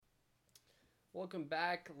Welcome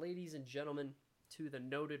back, ladies and gentlemen, to the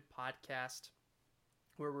Noted Podcast,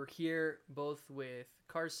 where we're here both with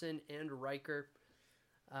Carson and Riker.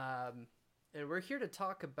 And we're here to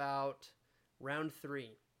talk about round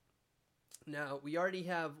three. Now, we already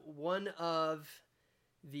have one of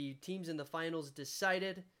the teams in the finals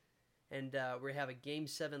decided, and we have a game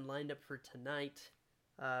seven lined up for tonight,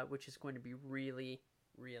 which is going to be really,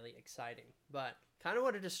 really exciting. But kind of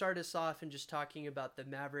wanted to start us off and just talking about the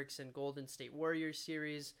Mavericks and Golden State Warriors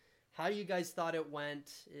series. How you guys thought it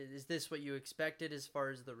went? Is this what you expected as far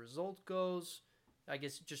as the result goes? I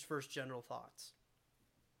guess just first general thoughts.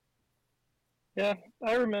 Yeah,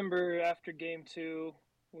 I remember after game two,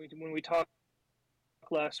 when we talked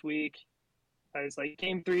last week, I was like,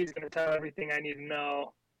 game three is going to tell everything I need to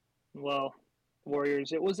know. Well,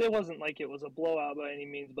 Warriors, it wasn't like it was a blowout by any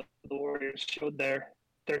means, but the Warriors showed their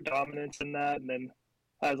dominance in that. And then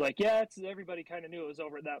I was like, yeah, everybody kind of knew it was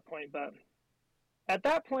over at that point. But at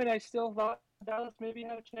that point, I still thought Dallas maybe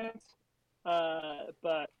had a chance.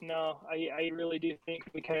 But no, I really do think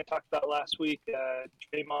we kind of talked about last week.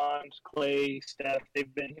 Draymond, Clay, Steph,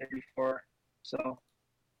 they've been here before, so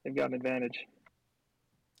they've got an advantage.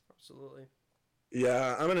 Absolutely.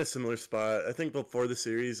 Yeah, I'm in a similar spot. I think before the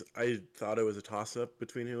series, I thought it was a toss-up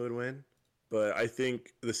between who would win, but I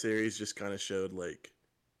think the series just kind of showed like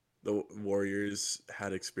the Warriors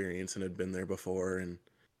had experience and had been there before, and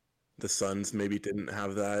the Suns maybe didn't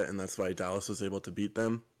have that, and that's why Dallas was able to beat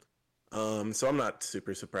them. So I'm not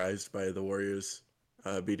super surprised by the Warriors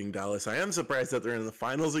beating Dallas. I am surprised that they're in the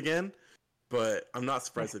finals again, but I'm not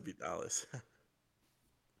surprised they beat Dallas.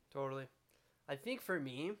 Totally. I think for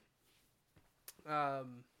me,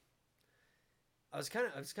 um, I was kind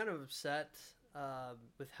of upset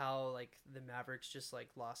with how like the Mavericks just like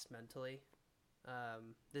lost mentally.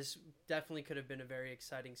 This definitely could have been a very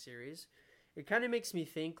exciting series. It kind of makes me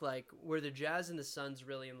think like were the Jazz and the Suns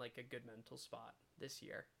really in like a good mental spot this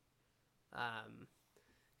year? Um,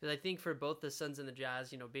 because I think for both the Suns and the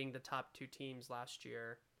Jazz, being the top two teams last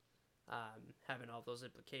year, having all those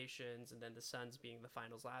implications, and then the Suns being the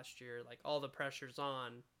finals last year, like all the pressure's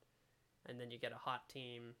on, and then you get a hot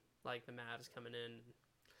team like the Mavs coming in.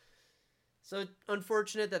 So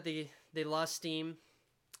unfortunate that they lost steam.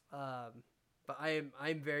 But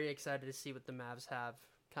I'm very excited to see what the Mavs have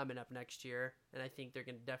coming up next year, and I think they're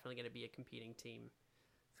definitely going to be a competing team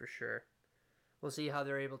for sure. We'll see how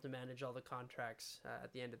they're able to manage all the contracts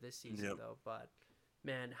at the end of this season, Yep. though. But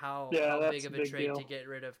man, how Yeah, big that's a of a big trade to deal. get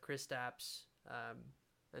rid of Chris Stapps,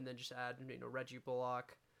 and then just add Reggie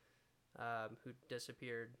Bullock, who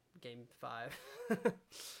disappeared Game 5.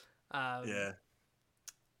 um, Yeah.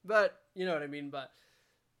 but you know what I mean. But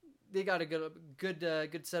they got a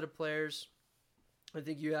good set of players. I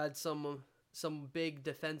think you had some big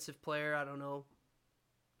defensive player. I don't know.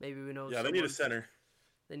 Maybe we know Yeah, they need a someone. center.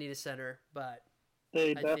 They need a center, but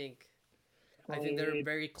They I think I think definitely they're need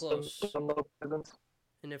very some close. low presence.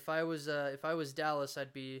 And if I was Dallas,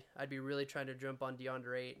 I'd be really trying to jump on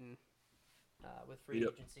DeAndre Ayton with free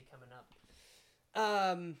Yep. agency coming up.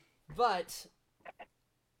 But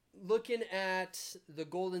looking at the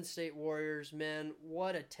Golden State Warriors, man,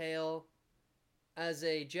 what a tale. As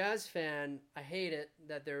a Jazz fan, I hate it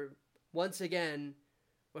that they're once again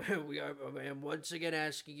I'm once again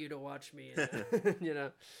asking you to watch me, you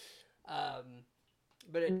know. Um,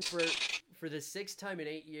 but for the sixth time in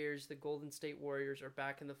 8 years, the Golden State Warriors are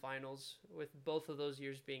back in the finals, with both of those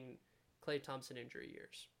years being Klay Thompson injury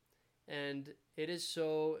years, and it is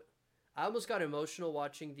so. I almost got emotional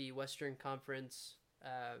watching the Western Conference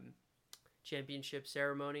championship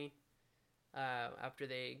ceremony after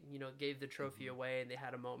they gave the trophy Mm-hmm. away, and they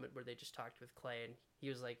had a moment where they just talked with Clay, and he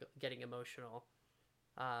was like getting emotional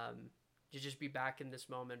to just be back in this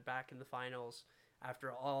moment, back in the finals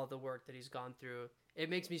after all the work that he's gone through. It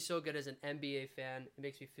makes me so good as an NBA fan. It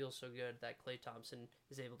makes me feel so good that Klay Thompson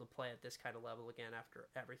is able to play at this kind of level again after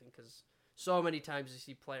everything, because so many times you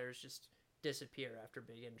see players just disappear after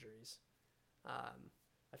big injuries.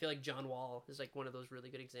 I feel like John Wall is like one of those really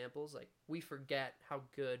good examples. Like we forget how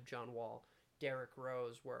good John Wall, Derrick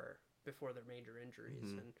Rose were before their major injuries,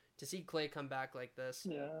 Mm-hmm. and to see Clay come back like this,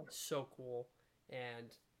 Yeah, so cool.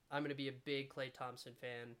 And I'm gonna be a big Clay Thompson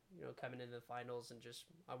fan, coming into the finals, and just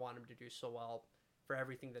I want him to do so well for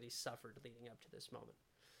everything that he's suffered leading up to this moment.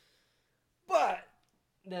 But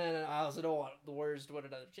then I also don't want the Warriors to win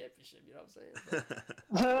another championship. You know what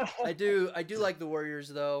I'm saying? But I do like the Warriors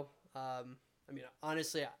though. I mean,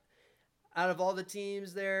 honestly, out of all the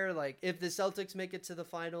teams there, like if the Celtics make it to the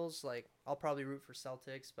finals, like I'll probably root for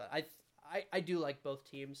Celtics. But I do like both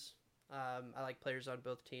teams. I like players on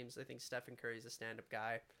both teams. I think Stephen Curry's a stand-up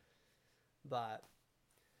guy. But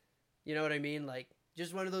You know what I mean? Like,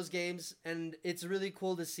 just one of those games, and it's really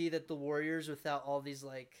cool to see that the Warriors, without all these,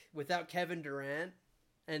 like, without Kevin Durant,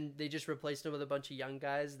 and they just replaced him with a bunch of young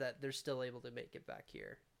guys, that they're still able to make it back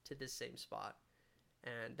here to this same spot.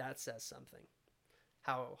 And that says something.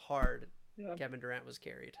 How hard Kevin Durant was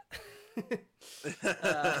carried to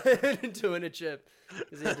win a chip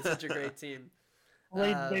because he had such a great team.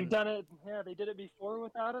 Well, they've done it. Yeah, they did it before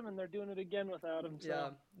without him, and they're doing it again without him.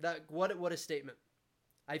 So. Yeah, what a statement.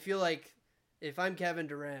 I feel like if I'm Kevin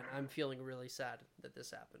Durant, I'm feeling really sad that this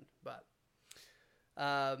happened. But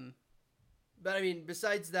I mean,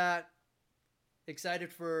 besides that,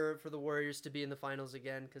 excited for the Warriors to be in the finals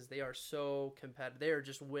again because they are so competitive. They are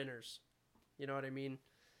just winners. You know what I mean?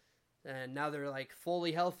 And now they're like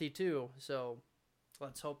fully healthy too. So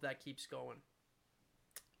let's hope that keeps going.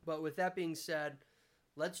 But with that being said,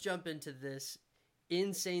 let's jump into this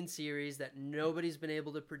insane series that nobody's been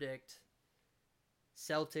able to predict.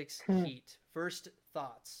 Celtics Heat. First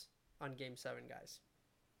thoughts on Game 7, guys.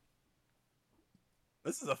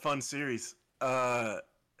 This is a fun series.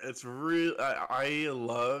 It's real. I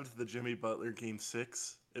loved the Jimmy Butler Game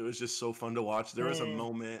 6. It was just so fun to watch. There was a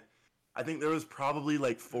moment. I think there was probably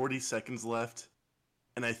like 40 seconds left,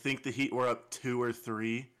 and I think the Heat were up 2 or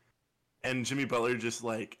 3, and Jimmy Butler just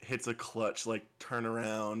like hits a clutch like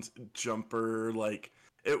turnaround jumper. Like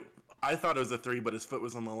I thought it was a 3, but his foot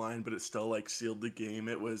was on the line, but it still like sealed the game.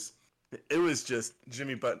 It was just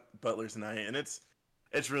Jimmy Butler's night, and it's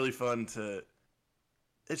really fun to.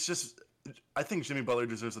 It's just. I think Jimmy Butler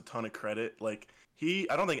deserves a ton of credit. Like I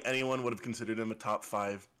don't think anyone would have considered him a top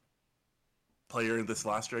 5 player in this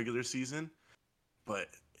last regular season, but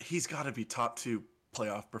he's got to be top 2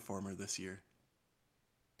 playoff performer this year.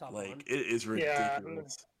 Top like 1? It is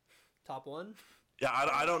ridiculous. Yeah. Top 1? Yeah,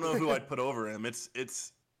 I don't know who I'd put over him. It's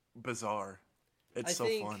bizarre. It's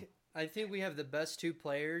fun. I think we have the best 2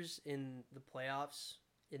 players in the playoffs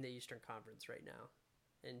in the Eastern Conference right now.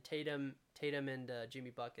 And Tatum and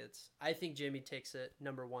Jimmy buckets. I think Jimmy takes it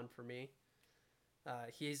number 1 for me.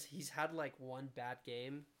 He's had like one bad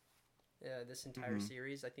game this entire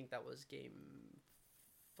series. I think that was game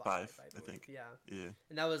 5. I think. Yeah.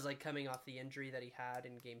 And that was like coming off the injury that he had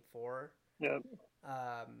in game 4. Yep.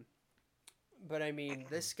 But I mean,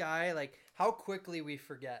 this guy, like, how quickly we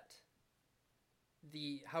forget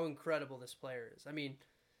how incredible this player is. I mean,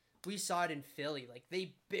 we saw it in Philly. Like,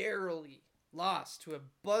 they barely lost to a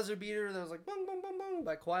buzzer beater that was like boom, boom, boom, boom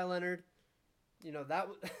by Kawhi Leonard. You know, that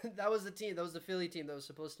was the team. That was the Philly team that was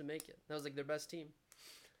supposed to make it. That was like their best team.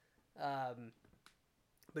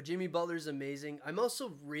 But Jimmy Butler's amazing. I'm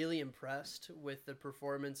also really impressed with the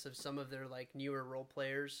performance of some of their like newer role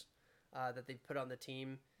players that they've put on the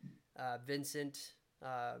team. Vincent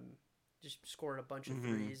just scoring a bunch of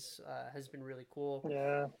threes has been really cool.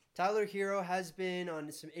 Yeah. Tyler Hero has been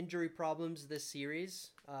on some injury problems this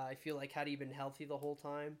series. I feel like had he been healthy the whole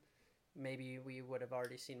time, maybe we would have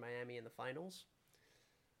already seen Miami in the finals.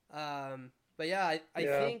 But yeah, I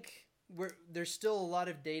think there's still a lot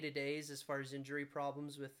of day-to-days as far as injury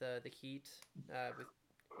problems with the Heat, with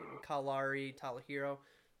Kyle Lowry, Tyler Hero.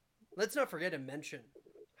 Let's not forget to mention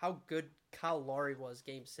how good Kyle Lowry was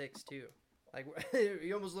Game 6 too. Like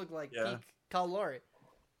he almost looked like peak Kyle Lowry.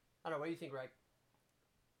 I don't know. What do you think, Greg?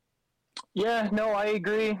 Yeah, no, I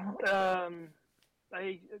agree.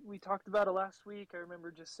 We talked about it last week. I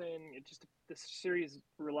remember just saying this series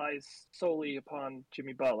relies solely upon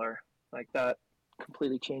Jimmy Butler. Like that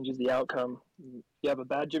completely changes the outcome. You have a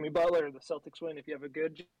bad Jimmy Butler, the Celtics win. If you have a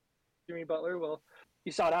good Jimmy Butler, well,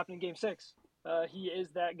 you saw it happen in Game 6. He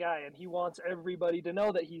is that guy, and he wants everybody to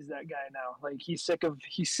know that he's that guy now. Like he's sick of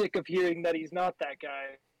hearing that he's not that guy.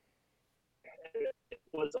 It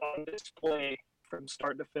was on display from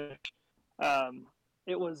start to finish.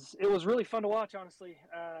 It was really fun to watch, honestly.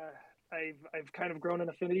 I've kind of grown an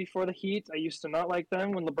affinity for the Heat. I used to not like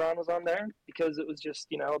them when LeBron was on there because it was just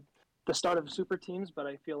the start of super teams. But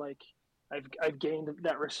I feel like I've gained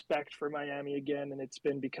that respect for Miami again, and it's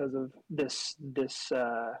been because of this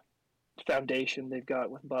foundation they've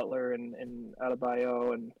got with Butler and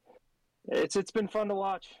Adebayo, and it's been fun to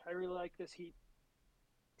watch. I really like this Heat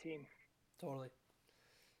team. Totally.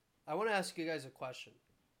 I want to ask you guys a question.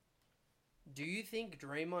 Do you think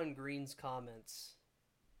Draymond Green's comments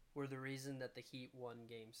were the reason that the Heat won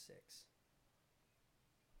Game 6?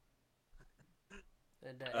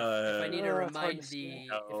 And if I need to remind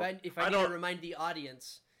to remind the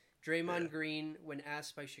audience, Draymond Green, when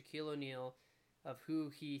asked by Shaquille O'Neal of who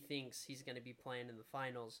he thinks he's going to be playing in the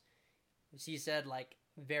finals, he said, like,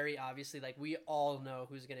 very obviously, like, we all know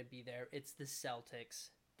who's going to be there. It's the Celtics.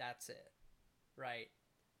 That's it. Right?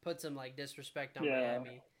 Put some, like, disrespect on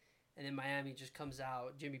Miami. and then Miami just comes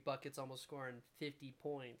out. Jimmy Bucket's almost scoring 50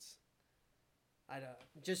 points. I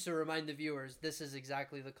don't. Just to remind the viewers, this is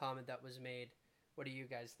exactly the comment that was made. What do you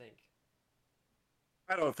guys think?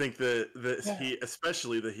 I don't think the Heat,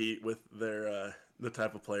 especially the Heat, with their the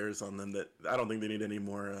type of players on them, that I don't think they need any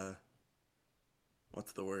more.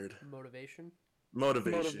 What's the word? Motivation.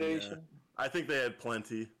 Motivation. Yeah. I think they had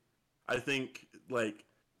plenty. I think like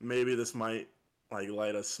maybe this might like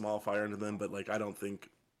light a small fire into them, but like I don't think.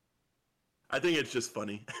 I think it's just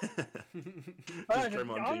funny. Just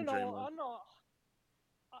Draymond being Draymond.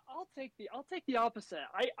 I'll take the opposite.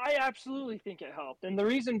 I absolutely think it helped, and the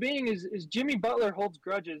reason being is Jimmy Butler holds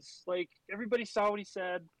grudges. Like everybody saw what he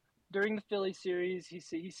said during the Philly series.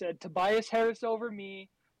 He said Tobias Harris over me.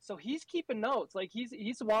 So he's keeping notes. Like he's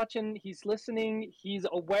watching, he's listening, he's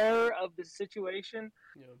aware of the situation.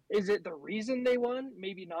 Yeah. Is it the reason they won?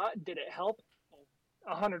 Maybe not. Did it help?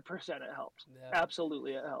 100% it helped. Yeah.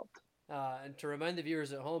 Absolutely it helped. And to remind the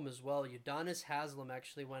viewers at home as well, Udonis Haslem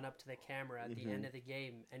actually went up to the camera at the end of the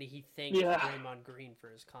game, and he thanked Draymond Green for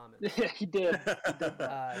his comments. Yeah, he did.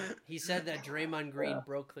 He said that Draymond Green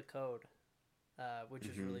broke the code, which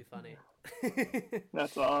is really funny.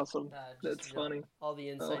 That's awesome. That's funny. All the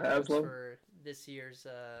inside jokes for this year's.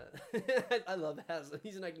 I love Haslem.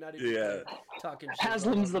 He's like not even talking shit.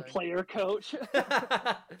 Haslem's the player coach.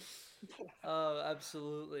 Oh,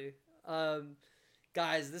 absolutely.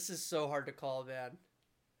 Guys, this is so hard to call, man.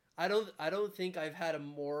 I don't think I've had a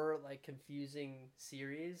more like confusing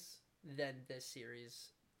series than this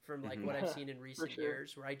series from like what I've seen in recent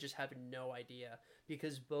years, where I just have no idea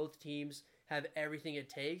because both teams have everything it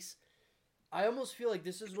takes. I almost feel like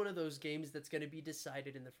this is one of those games that's going to be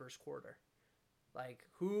decided in the first quarter. Like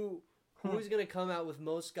who's going to come out with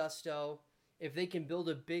most gusto if they can build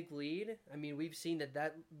a big lead. I mean, we've seen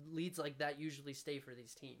that leads like that usually stay for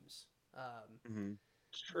these teams.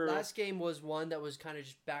 Last game was one that was kind of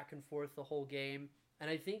just back and forth the whole game, and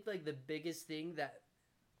I think like the biggest thing that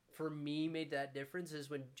for me made that difference is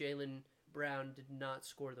when Jaylen Brown did not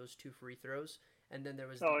score those 2 free throws, and then there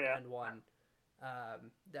was the end one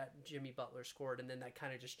that Jimmy Butler scored, and then that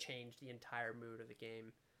kind of just changed the entire mood of the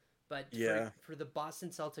game. But for the Boston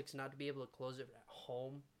Celtics not to be able to close it at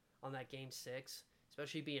home on that game 6,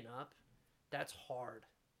 especially being up, that's hard.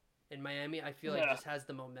 And Miami, I feel like just has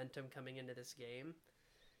the momentum coming into this game.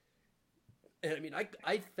 And I mean,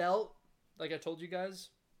 I felt, like I told you guys,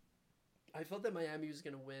 I felt that Miami was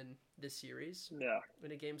going to win this series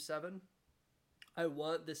in a game 7. I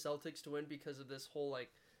want the Celtics to win because of this whole,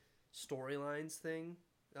 like, storylines thing.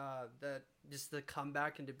 That just the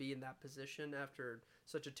comeback and to be in that position after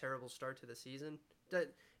such a terrible start to the season.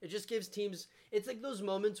 That it just gives teams, it's like those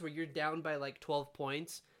moments where you're down by, like, 12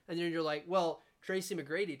 points, and then you're like, well, Tracy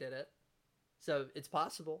McGrady did it, so it's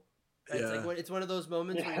possible. It's one of those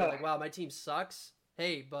moments where you're like, wow, my team sucks.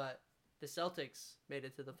 Hey, but the Celtics made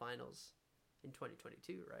it to the finals in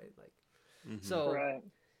 2022, right? Like,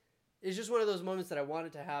 it's just one of those moments that I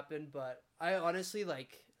wanted to happen. But I honestly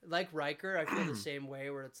like Riker. I feel the same way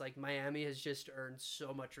where it's like Miami has just earned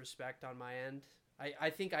so much respect on my end. I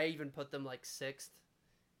think I even put them like 6th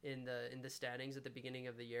in the standings at the beginning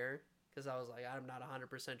of the year because I was like, I'm not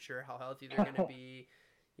 100% sure how healthy they're going to be,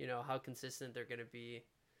 how consistent they're going to be.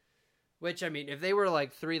 Which, I mean, if they were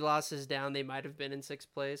like 3 losses down, they might have been in 6th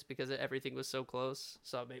place because everything was so close.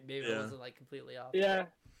 So maybe it wasn't like completely off. Yeah.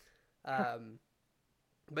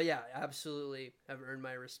 But yeah, absolutely have earned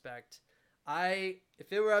my respect.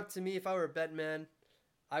 If it were up to me, if I were a bet man,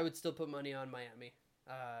 I would still put money on Miami.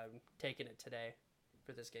 Taking it today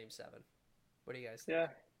for this game 7. What do you guys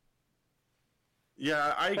think?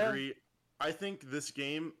 Yeah, I agree. I think this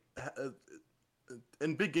game,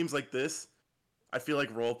 in big games like this, I feel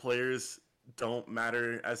like role players don't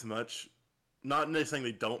matter as much. Not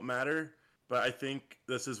necessarily they don't matter, but I think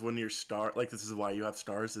this is when your star, like this is why you have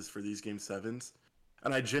stars, is for these game 7s.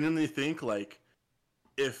 And I genuinely think like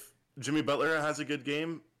if Jimmy Butler has a good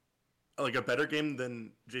game, like a better game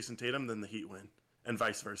than Jason Tatum, then the Heat win, and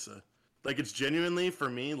vice versa. Like it's genuinely for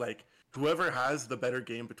me like whoever has the better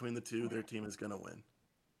game between the two, their team is gonna win.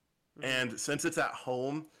 And since it's at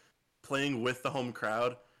home, playing with the home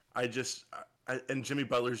crowd, and Jimmy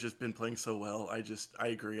Butler's just been playing so well. I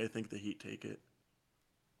agree. I think the Heat take it.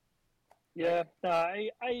 Yeah,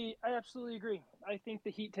 I absolutely agree. I think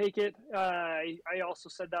the Heat take it. I also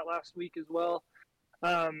said that last week as well.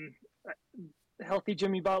 Healthy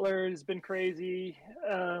Jimmy Butler has been crazy.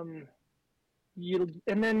 And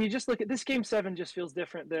then you just look at this game 7 just feels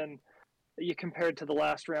different than you compared to the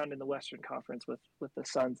last round in the Western Conference with the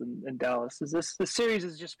Suns and Dallas. The series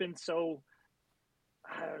has just been so.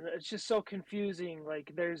 I don't know, it's just so confusing.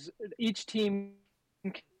 Like there's each team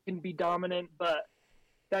can be dominant, but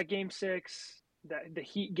that game 6, the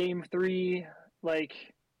Heat game 3,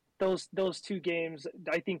 like those two games,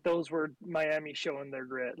 I think those were Miami showing their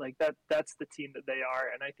grit. Like that's the team that they are,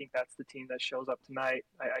 and I think that's the team that shows up tonight.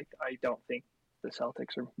 I don't think the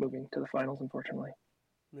Celtics are moving to the finals, unfortunately.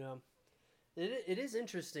 Yeah, it is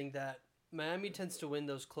interesting that Miami tends to win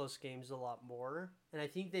those close games a lot more, and I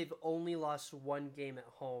think they've only lost one game at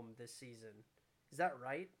home this season. Is that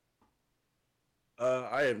right?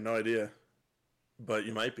 I have no idea, but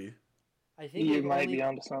you might be. I think You they've might only be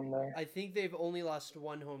onto something there. I think they've only lost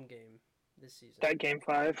one home game this season. That game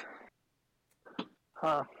 5,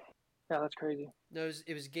 huh? Yeah, that's crazy. No,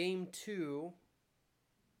 it was game 2.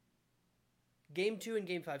 Game 2 and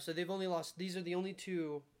game 5. So they've only lost. These are the only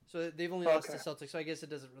two. So they've only lost to Celtics. So I guess it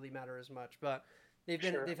doesn't really matter as much. But they've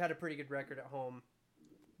had a pretty good record at home.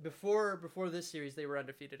 Before this series, they were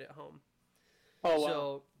undefeated at home. Oh wow.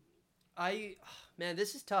 So man,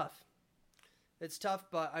 this is tough. It's tough,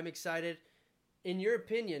 but I'm excited. In your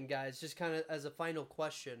opinion, guys, just kind of as a final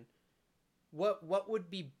question, what would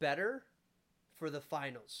be better for the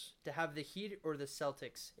finals, to have the Heat or the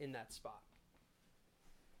Celtics in that spot?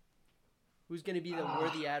 Who's going to be the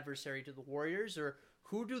worthy adversary to the Warriors, or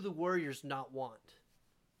who do the Warriors not want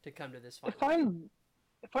to come to this final?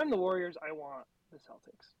 If I'm the Warriors, I want the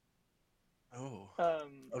Celtics. Oh.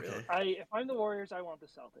 Okay. If I'm the Warriors, I want the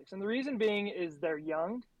Celtics, and the reason being is they're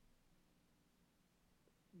young.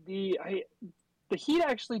 The Heat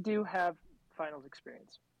actually do have finals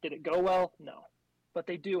experience. Did it go well? No, but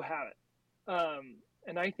they do have it.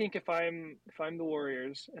 And I think if I'm the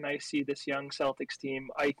Warriors and I see this young Celtics team,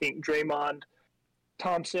 I think Draymond,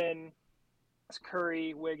 Thompson,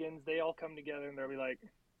 Curry, Wiggins, they all come together and they'll be like,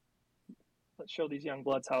 let's show these young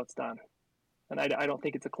bloods how it's done. And I don't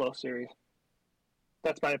think it's a close series.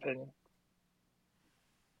 That's my opinion.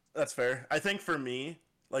 That's fair. I think for me,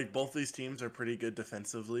 like, both these teams are pretty good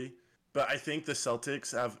defensively, but I think the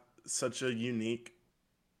Celtics have such a unique,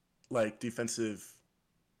 like, defensive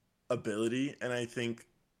ability, and I think,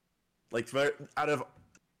 like, out of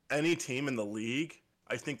any team in the league,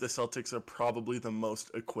 I think the Celtics are probably the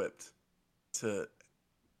most equipped to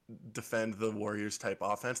defend the Warriors type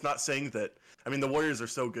offense. Not saying that, I mean, the Warriors are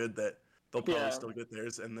so good that they'll probably still get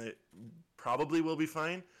theirs, and they probably will be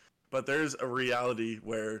fine, but there's a reality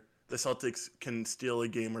where the Celtics can steal a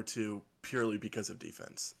game or two purely because of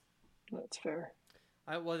defense. That's fair.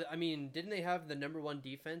 I mean, didn't they have the number 1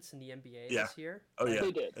 defense in the NBA this year? Oh yeah,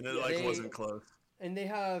 they did. And it wasn't close. And they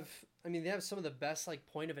have some of the best like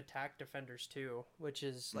point of attack defenders too, which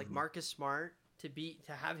is like Marcus Smart. To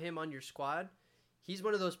have him on your squad, he's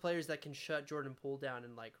one of those players that can shut Jordan Poole down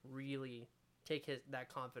and like really take that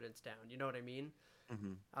confidence down. You know what I mean?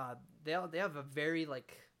 Mm-hmm. They have a very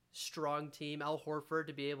like strong team. Al Horford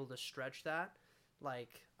to be able to stretch that.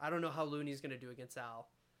 Like, I don't know how Looney's going to do against Al.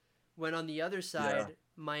 When on the other side,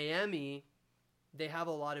 Miami, they have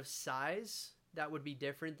a lot of size that would be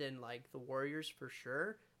different than like the Warriors for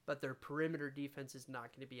sure, but their perimeter defense is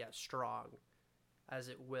not going to be as strong as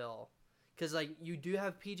it will. Because like you do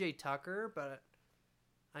have PJ Tucker, but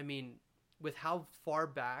I mean, with how far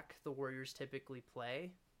back the Warriors typically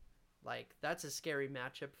play, like that's a scary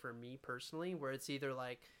matchup for me personally, where it's either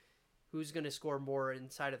like who's going to score more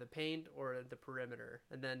inside of the paint or the perimeter.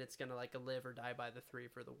 And then it's going to like a live or die by the 3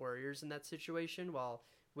 for the Warriors in that situation. While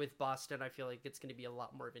with Boston, I feel like it's going to be a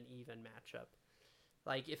lot more of an even matchup.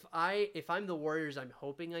 Like if I'm the Warriors, I'm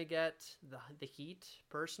hoping I get the Heat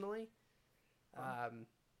personally.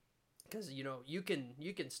 Because, you know, you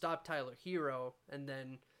can stop Tyler Hero and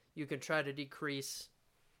then you can try to decrease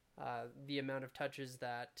the amount of touches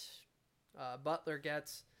that Butler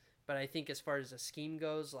gets. But I think as far as the scheme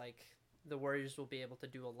goes, like the Warriors will be able to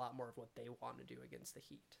do a lot more of what they want to do against the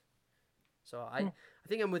Heat. So I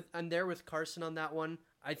think I'm there with Carson on that one.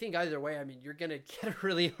 I think either way, I mean, you're going to get a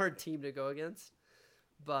really hard team to go against.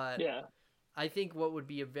 But yeah, I think what would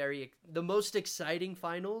be the most exciting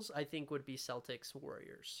finals, I think, would be Celtics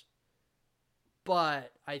Warriors.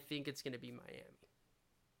 But I think it's going to be Miami.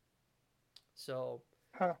 So,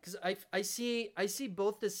 because I see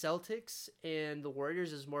both the Celtics and the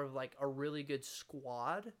Warriors as more of like a really good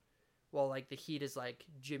squad, while like the Heat is like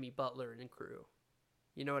Jimmy Butler and crew.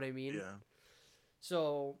 You know what I mean? Yeah.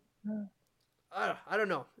 So, I don't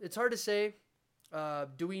know. It's hard to say.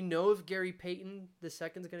 Do we know if Gary Payton II is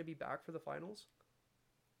going to be back for the finals?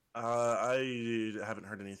 I haven't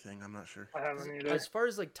heard anything. I'm not sure. I haven't either. As far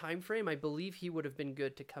as like time frame, I believe he would have been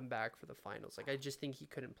good to come back for the finals. Like I just think he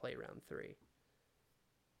couldn't play round 3.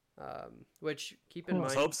 Which keep in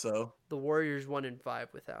mind, I hope so. The Warriors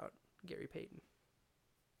 1-5 without Gary Payton.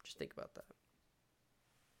 Just think about that.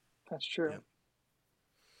 That's true.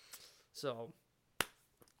 So,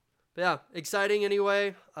 but yeah, exciting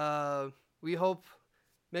anyway. We hope.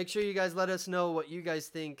 Make sure you guys let us know what you guys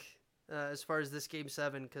think as far as this Game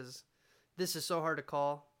 7, because this is so hard to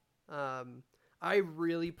call. I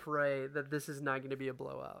really pray that this is not going to be a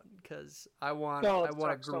blowout, because I want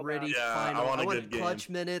a gritty final. I want clutch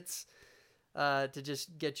minutes to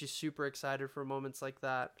just get you super excited for moments like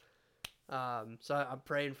that. So I'm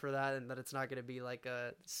praying for that, and that it's not going to be like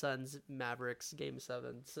a Suns Mavericks Game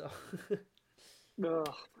 7. So,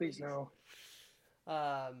 please no.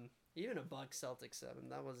 Even a Bucks Celtics 7,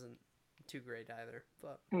 that wasn't too great either.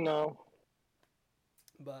 But no.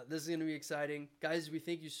 But this is going to be exciting. Guys, we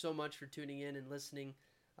thank you so much for tuning in and listening.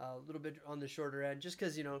 A little bit on the shorter end, just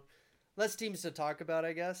because, less teams to talk about,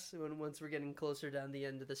 I guess, once we're getting closer down the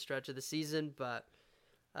end of the stretch of the season. But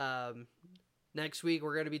next week,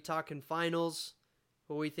 we're going to be talking finals,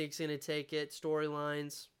 what we think is going to take it,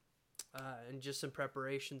 storylines, and just some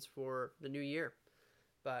preparations for the new year.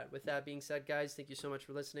 But with that being said, guys, thank you so much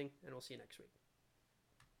for listening, and we'll see you next week.